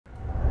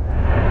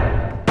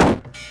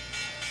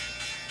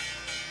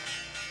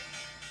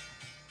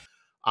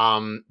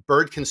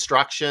Bird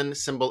Construction,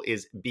 symbol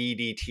is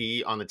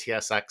BDT on the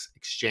TSX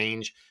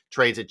exchange,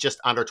 trades at just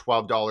under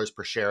 $12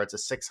 per share. It's a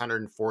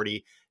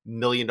 $640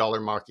 million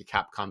market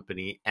cap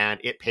company, and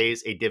it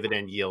pays a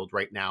dividend yield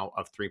right now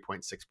of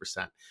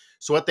 3.6%.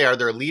 So what they're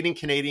a leading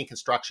Canadian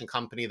construction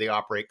company. They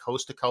operate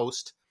coast to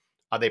coast.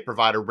 They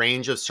provide a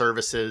range of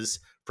services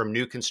from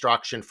new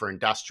construction for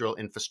industrial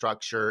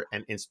infrastructure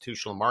and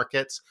institutional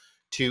markets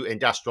to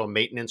industrial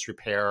maintenance,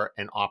 repair,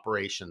 and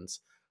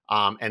operations.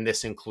 And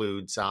this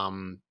includes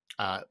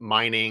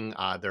mining.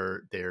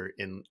 They're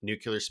in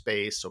nuclear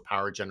space, so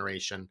power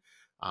generation.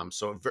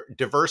 So a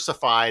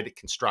diversified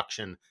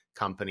construction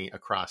company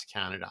across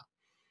Canada.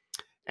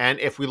 And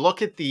if we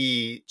look at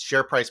the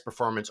share price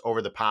performance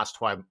over the past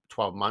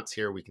 12 months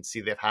here, we can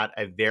see they've had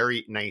a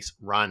very nice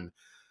run.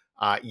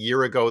 A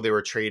year ago, they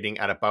were trading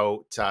at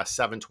about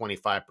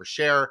 $7.25 per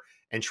share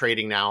and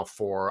trading now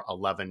for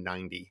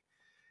 $11.90.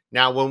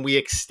 Now, when we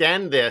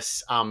extend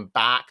this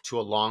back to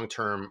a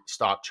long-term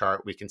stock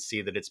chart, we can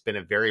see that it's been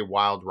a very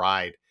wild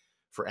ride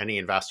for any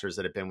investors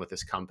that have been with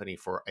this company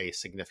for a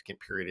significant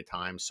period of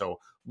time. So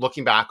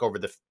looking back over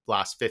the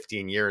last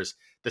 15 years,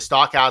 the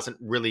stock hasn't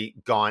really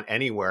gone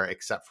anywhere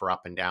except for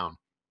up and down.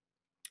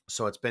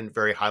 So it's been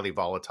very highly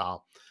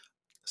volatile.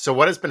 So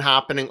what has been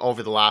happening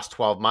over the last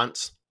 12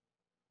 months?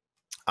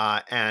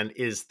 And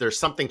is there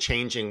something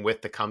changing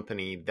with the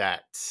company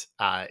that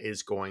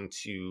is going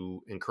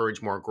to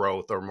encourage more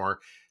growth or more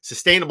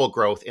sustainable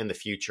growth in the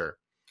future?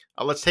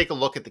 Let's take a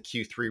look at the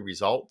Q3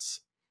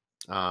 results.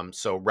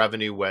 So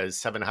revenue was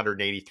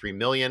 $783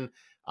 million,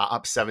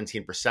 up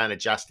 17%.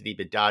 Adjusted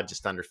EBITDA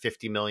just under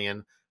 $50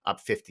 million,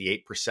 up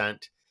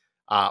 58%.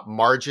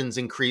 Margins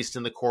increased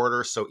in the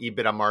quarter, so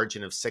EBITDA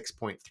margin of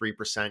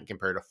 6.3%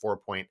 compared to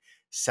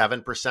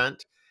 4.7%.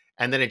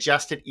 And then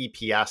adjusted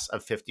EPS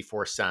of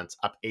 54 cents,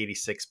 up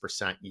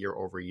 86% year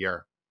over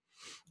year.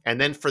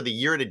 And then for the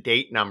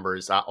year-to-date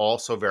numbers,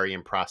 also very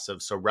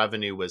impressive. So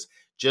revenue was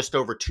just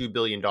over $2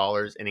 billion,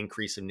 an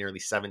increase of nearly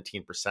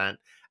 17%.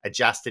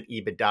 Adjusted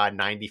EBITDA,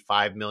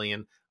 $95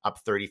 million, up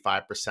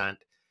 35%.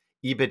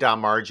 EBITDA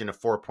margin of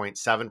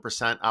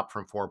 4.7%, up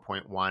from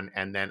 4.1%.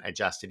 And then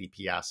adjusted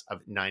EPS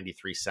of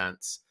 93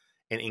 cents,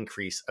 an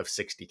increase of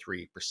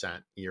 63%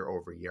 year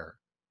over year.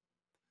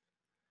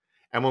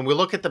 And when we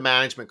look at the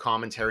management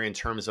commentary in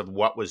terms of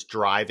what was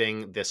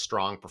driving this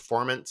strong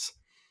performance,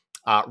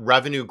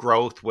 revenue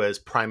growth was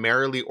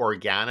primarily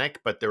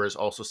organic, but there was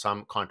also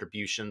some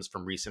contributions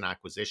from recent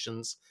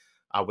acquisitions.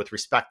 With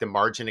respect to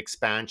margin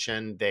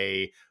expansion,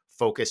 they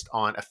focused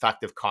on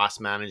effective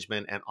cost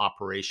management and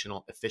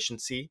operational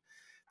efficiency.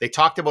 They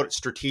talked about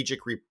strategic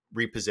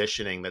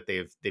repositioning that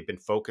they've been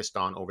focused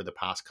on over the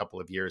past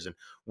couple of years. And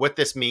what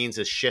this means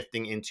is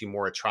shifting into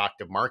more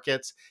attractive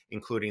markets,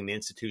 including the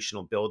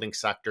institutional building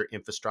sector,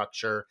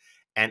 infrastructure,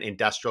 and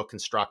industrial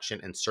construction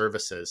and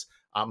services,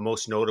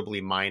 most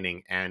notably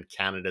mining and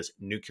Canada's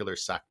nuclear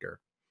sector.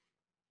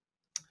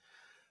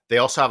 They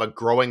also have a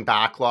growing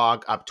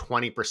backlog, up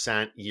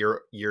 20%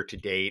 year to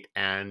date.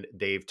 And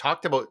they've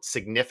talked about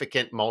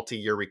significant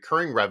multi-year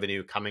recurring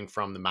revenue coming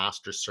from the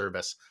master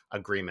service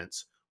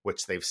agreements,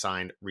 which they've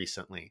signed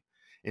recently.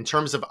 In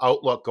terms of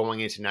outlook going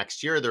into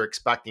next year, they're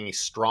expecting a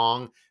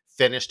strong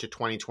finish to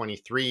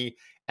 2023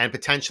 and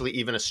potentially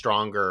even a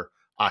stronger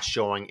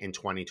showing in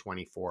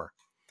 2024.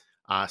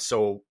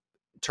 So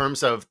in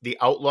terms of the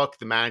outlook,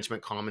 the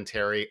management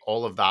commentary,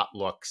 all of that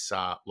looks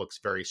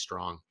very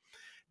strong.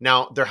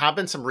 Now, there have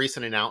been some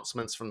recent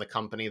announcements from the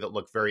company that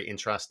look very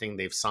interesting.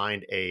 They've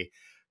signed a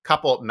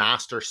couple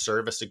master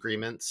service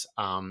agreements.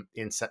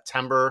 In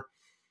September,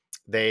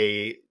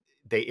 they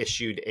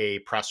issued a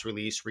press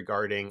release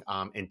regarding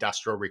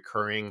industrial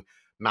recurring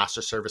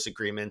master service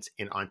agreements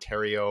in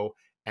Ontario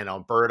and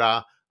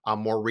Alberta.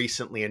 More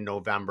recently, in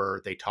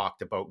November, they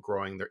talked about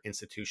growing their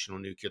institutional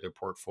nuclear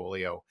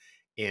portfolio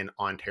in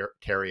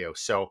Ontario.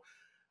 So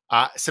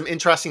some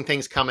interesting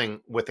things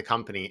coming with the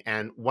company.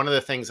 And one of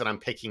the things that I'm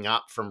picking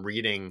up from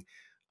reading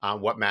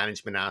what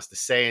management has to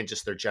say and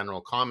just their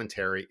general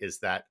commentary is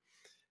that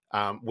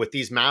with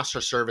these master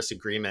service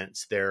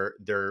agreements,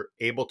 they're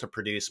able to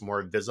produce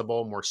more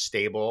visible, more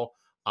stable,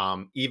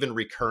 even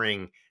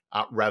recurring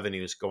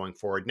revenues going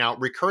forward. Now,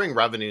 recurring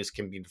revenues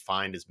can be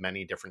defined as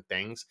many different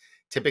things.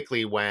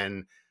 Typically,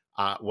 when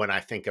I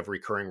think of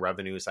recurring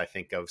revenues, I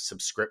think of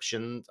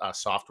subscriptions,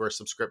 software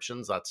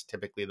subscriptions. That's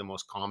typically the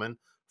most common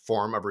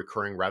form of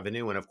recurring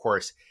revenue. And of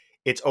course,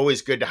 it's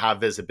always good to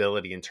have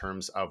visibility in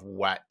terms of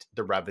what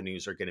the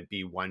revenues are going to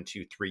be 1,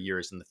 2, 3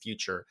 years in the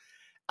future,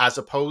 as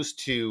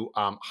opposed to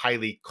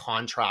highly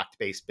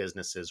contract-based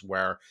businesses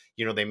where,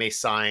 they may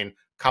sign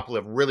a couple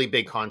of really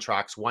big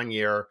contracts one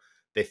year,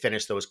 they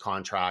finish those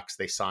contracts,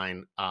 they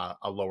sign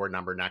a lower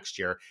number next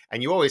year.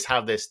 And you always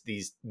have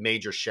these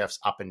major shifts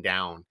up and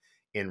down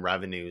in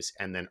revenues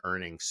and then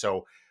earnings.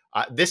 So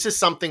this is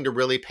something to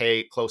really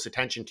pay close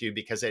attention to,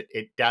 because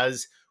it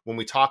does, when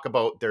we talk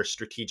about their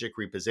strategic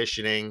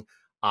repositioning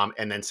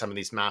and then some of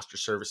these master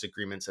service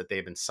agreements that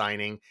they've been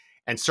signing,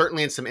 and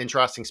certainly in some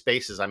interesting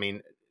spaces. I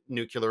mean,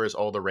 nuclear is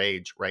all the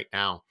rage right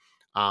now.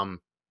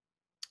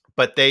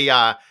 But they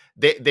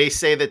They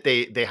say that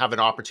they have an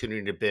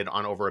opportunity to bid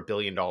on over $1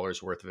 billion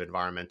worth of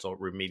environmental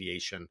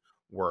remediation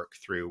work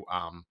through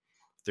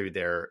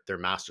their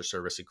master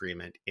service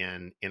agreement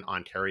in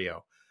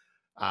Ontario.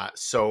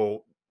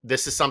 So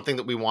this is something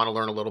that we want to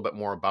learn a little bit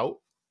more about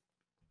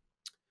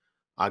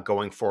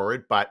going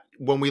forward. But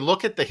when we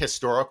look at the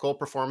historical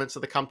performance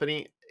of the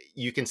company,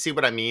 you can see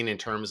what I mean in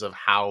terms of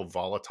how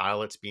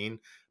volatile it's been.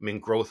 I mean,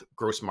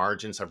 gross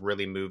margins have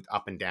really moved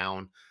up and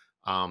down.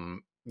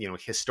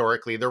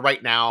 Historically, they're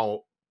right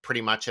now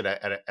pretty much at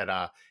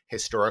a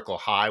historical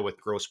high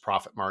with gross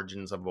profit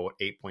margins of about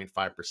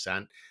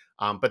 8.5%.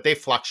 But they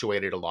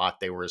fluctuated a lot.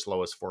 They were as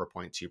low as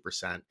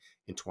 4.2%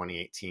 in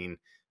 2018.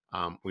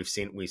 We've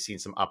seen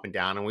some up and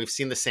down, and we've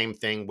seen the same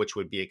thing, which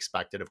would be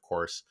expected, of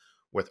course,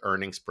 with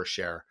earnings per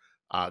share.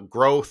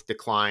 Growth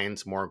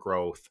declines, more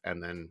growth,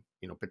 and then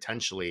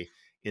potentially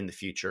in the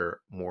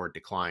future more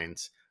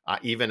declines.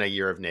 Even a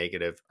year of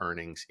negative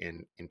earnings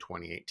in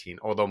 2018,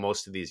 although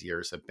most of these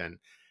years have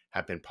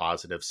been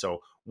positive.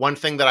 So one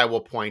thing that I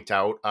will point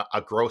out,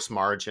 a gross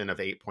margin of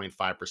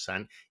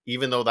 8.5%,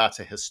 even though that's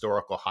a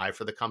historical high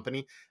for the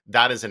company,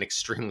 that is an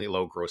extremely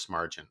low gross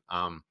margin.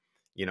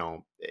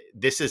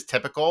 This is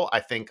typical, I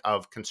think,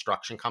 of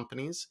construction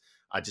companies,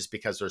 just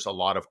because there's a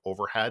lot of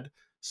overhead.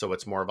 So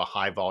it's more of a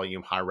high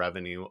volume, high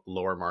revenue,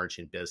 lower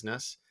margin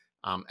business.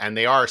 And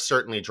they are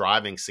certainly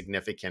driving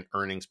significant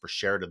earnings per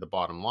share to the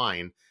bottom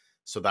line.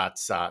 So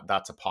that's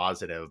a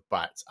positive.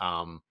 But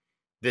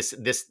this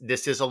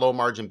is a low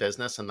margin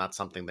business, and that's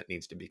something that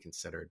needs to be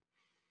considered.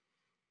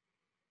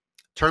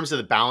 In terms of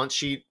the balance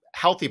sheet,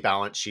 healthy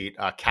balance sheet,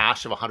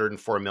 cash of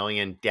 104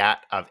 million, debt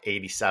of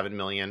 87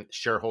 million,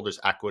 shareholders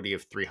equity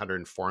of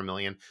 304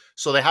 million.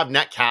 So they have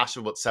net cash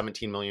of about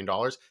 $17 million.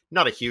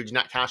 Not a huge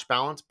net cash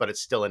balance, but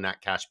it's still a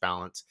net cash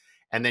balance.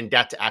 And then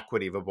debt to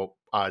equity of about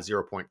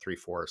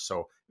 0.34.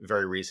 So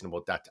very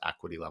reasonable debt to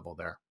equity level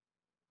there.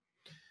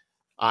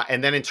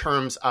 And then in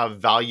terms of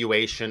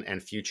valuation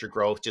and future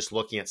growth, just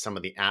looking at some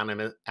of the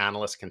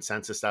analyst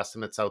consensus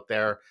estimates out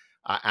there,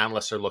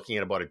 analysts are looking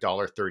at about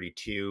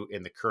 $1.32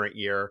 in the current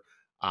year,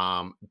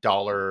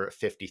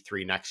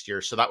 $1.53 next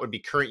year. So that would be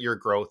current year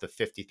growth of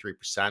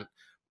 53%,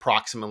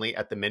 approximately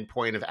at the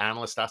midpoint of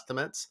analyst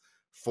estimates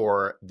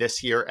for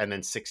this year, and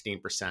then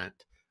 16%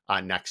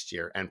 next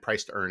year, and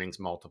price to earnings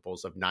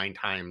multiples of 9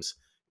 times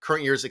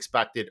current year's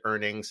expected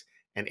earnings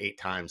and 8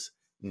 times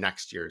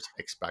next year's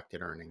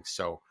expected earnings.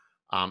 So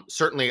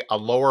certainly a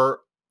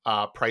lower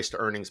price to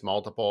earnings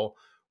multiple,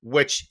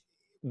 which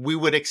we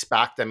would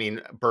expect. I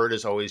mean, Bird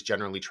is always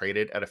generally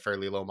traded at a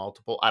fairly low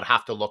multiple. I'd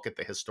have to look at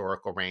the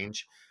historical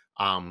range.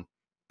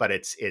 But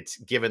it's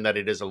given that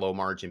it is a low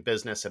margin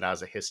business, it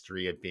has a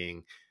history of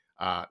being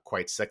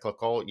quite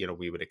cyclical,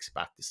 we would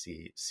expect to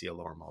see a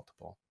lower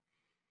multiple.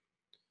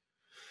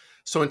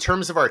 So in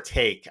terms of our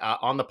take,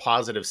 on the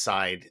positive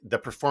side, the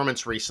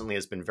performance recently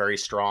has been very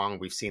strong.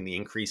 We've seen the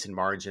increase in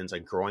margins, a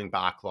growing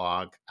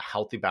backlog, a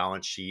healthy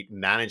balance sheet.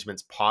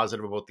 Management's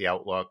positive about the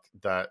outlook.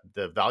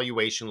 The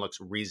valuation looks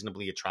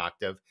reasonably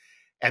attractive.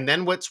 And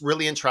then what's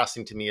really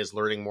interesting to me is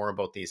learning more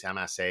about these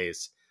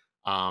MSAs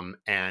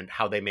and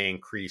how they may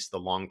increase the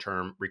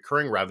long-term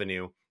recurring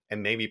revenue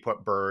and maybe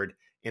put Bird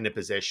in a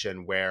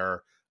position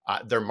where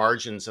their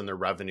margins and their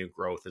revenue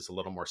growth is a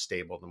little more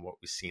stable than what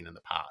we've seen in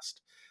the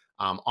past.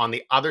 On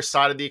the other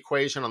side of the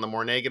equation, on the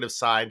more negative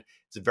side,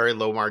 it's a very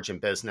low margin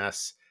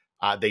business.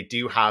 They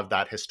do have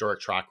that historic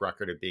track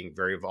record of being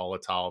very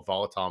volatile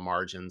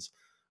margins,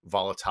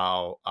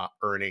 volatile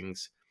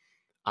earnings,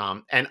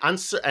 and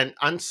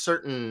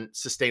uncertain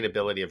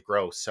sustainability of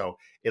growth. So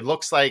it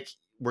looks like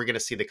we're going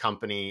to see the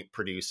company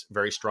produce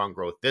very strong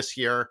growth this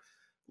year.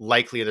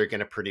 Likely they're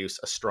going to produce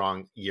a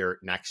strong year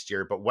next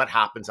year. But what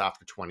happens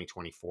after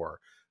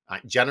 2024?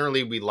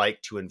 Generally, we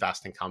like to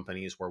invest in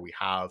companies where we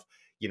have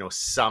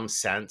some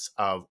sense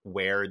of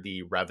where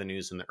the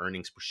revenues and the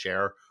earnings per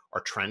share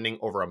are trending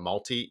over a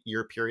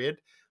multi-year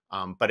period.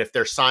 But if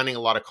they're signing a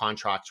lot of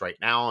contracts right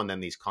now, and then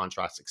these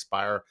contracts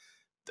expire,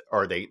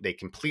 or they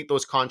complete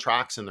those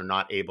contracts and they're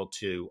not able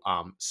to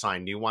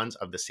sign new ones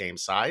of the same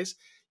size,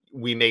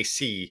 we may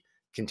see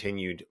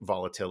continued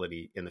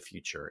volatility in the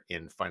future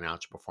in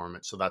financial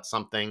performance. So that's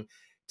something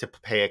to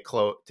pay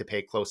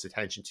close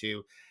attention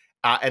to.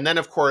 And then,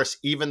 of course,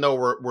 even though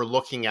we're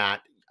looking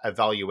at a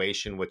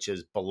valuation which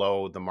is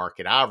below the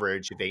market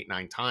average of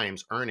 8-9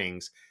 times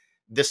earnings,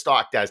 this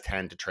stock does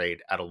tend to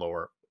trade at a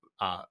lower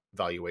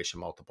valuation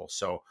multiple.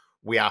 So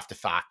we have to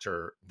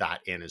factor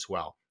that in as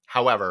well.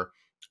 However,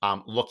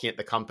 looking at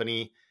the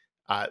company,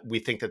 we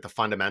think that the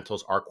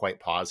fundamentals are quite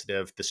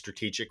positive. The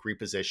strategic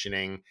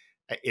repositioning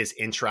is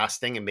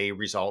interesting and may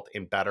result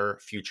in better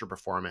future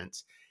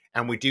performance.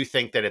 And we do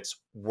think that it's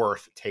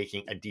worth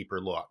taking a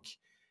deeper look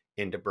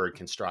into Bird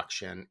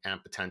Construction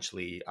and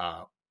potentially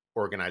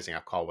organizing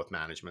a call with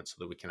management so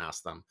that we can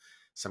ask them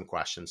some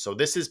questions. So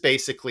this is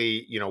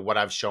basically, what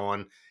I've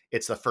shown.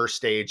 It's the first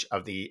stage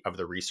of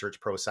the research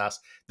process.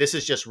 This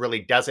is just really,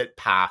 does it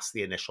pass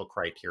the initial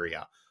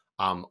criteria?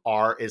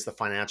 Is the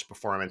financial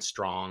performance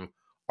strong?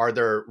 Are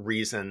there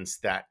reasons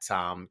that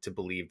to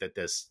believe that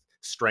this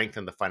strength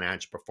in the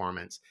financial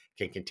performance,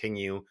 can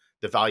continue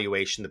the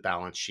valuation, the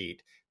balance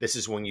sheet. This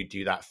is when you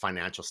do that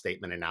financial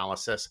statement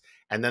analysis.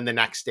 And then the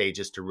next stage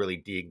is to really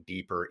dig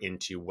deeper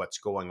into what's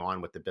going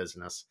on with the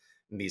business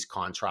and these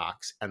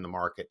contracts and the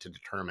market to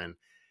determine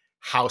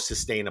how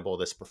sustainable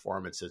this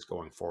performance is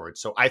going forward.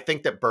 So I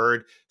think that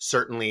Bird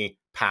certainly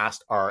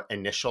passed our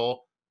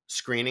initial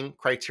screening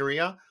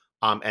criteria.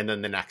 And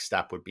then the next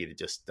step would be to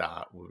just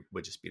to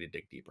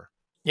dig deeper.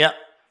 Yep.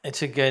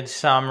 It's a good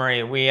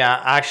summary. We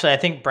actually, I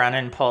think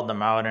Brennan pulled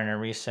them out in a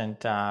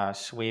recent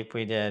sweep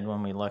we did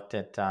when we looked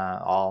at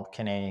all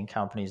Canadian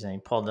companies, and he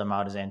pulled them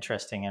out as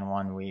interesting and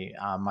one we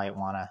might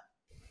want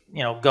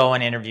to, go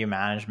and interview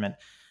management.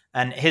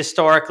 And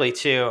historically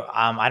too,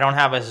 I don't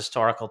have a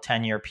historical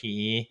 10-year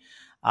PE,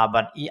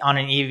 but on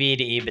an EV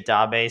to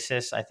EBITDA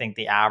basis, I think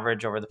the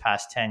average over the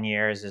past 10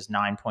 years is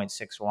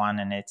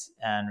 9.61,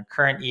 and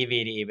current EV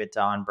to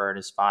EBITDA on Bird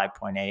is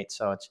 5.8.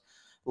 So it's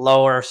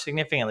lower,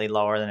 significantly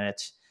lower than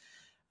its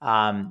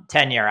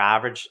 10-year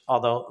average.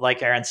 Although,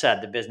 like Aaron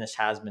said, the business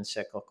has been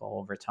cyclical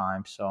over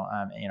time. So,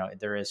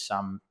 there is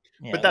some,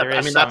 but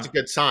that's a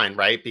good sign,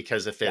 right?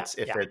 Because if it's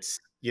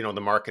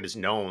the market is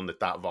known that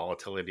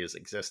volatility has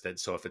existed.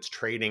 So if it's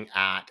trading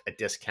at a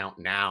discount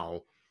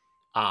now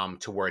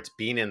to where it's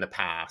been in the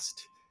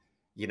past,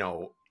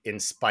 in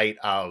spite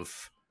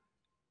of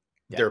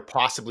there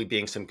possibly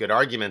being some good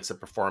arguments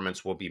that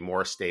performance will be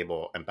more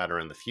stable and better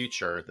in the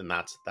future, then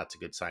that's a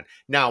good sign.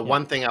 Now,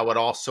 one thing I would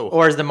also,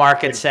 or is the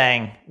market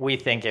saying we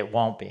think it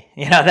won't be?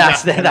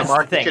 That's the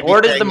thing. Or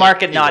does the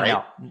market not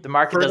know? The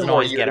market doesn't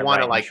always get it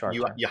right in the short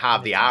term. You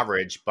have the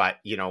average, but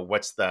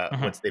what's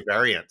the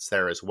variance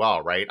there as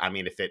well, right? I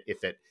mean, if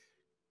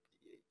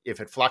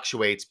it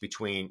fluctuates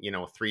between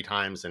 3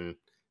 times and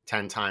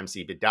 10 times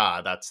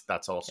EBITDA,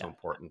 that's also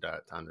important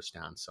to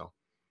understand. So.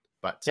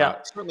 But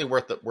certainly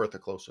worth a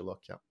closer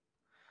look. Yeah,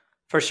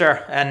 for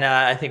sure. And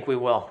I think we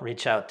will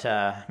reach out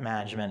to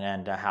management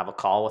and have a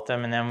call with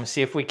them, and then we'll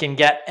see if we can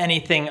get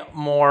anything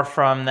more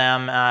from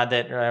them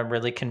that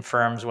really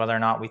confirms whether or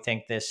not we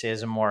think this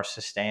is a more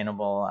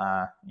sustainable,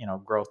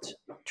 growth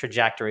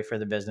trajectory for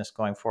the business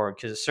going forward.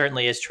 Because it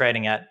certainly is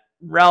trading at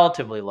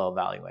relatively low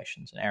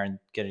valuations. And Aaron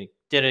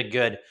did a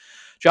good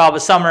job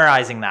of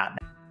summarizing that.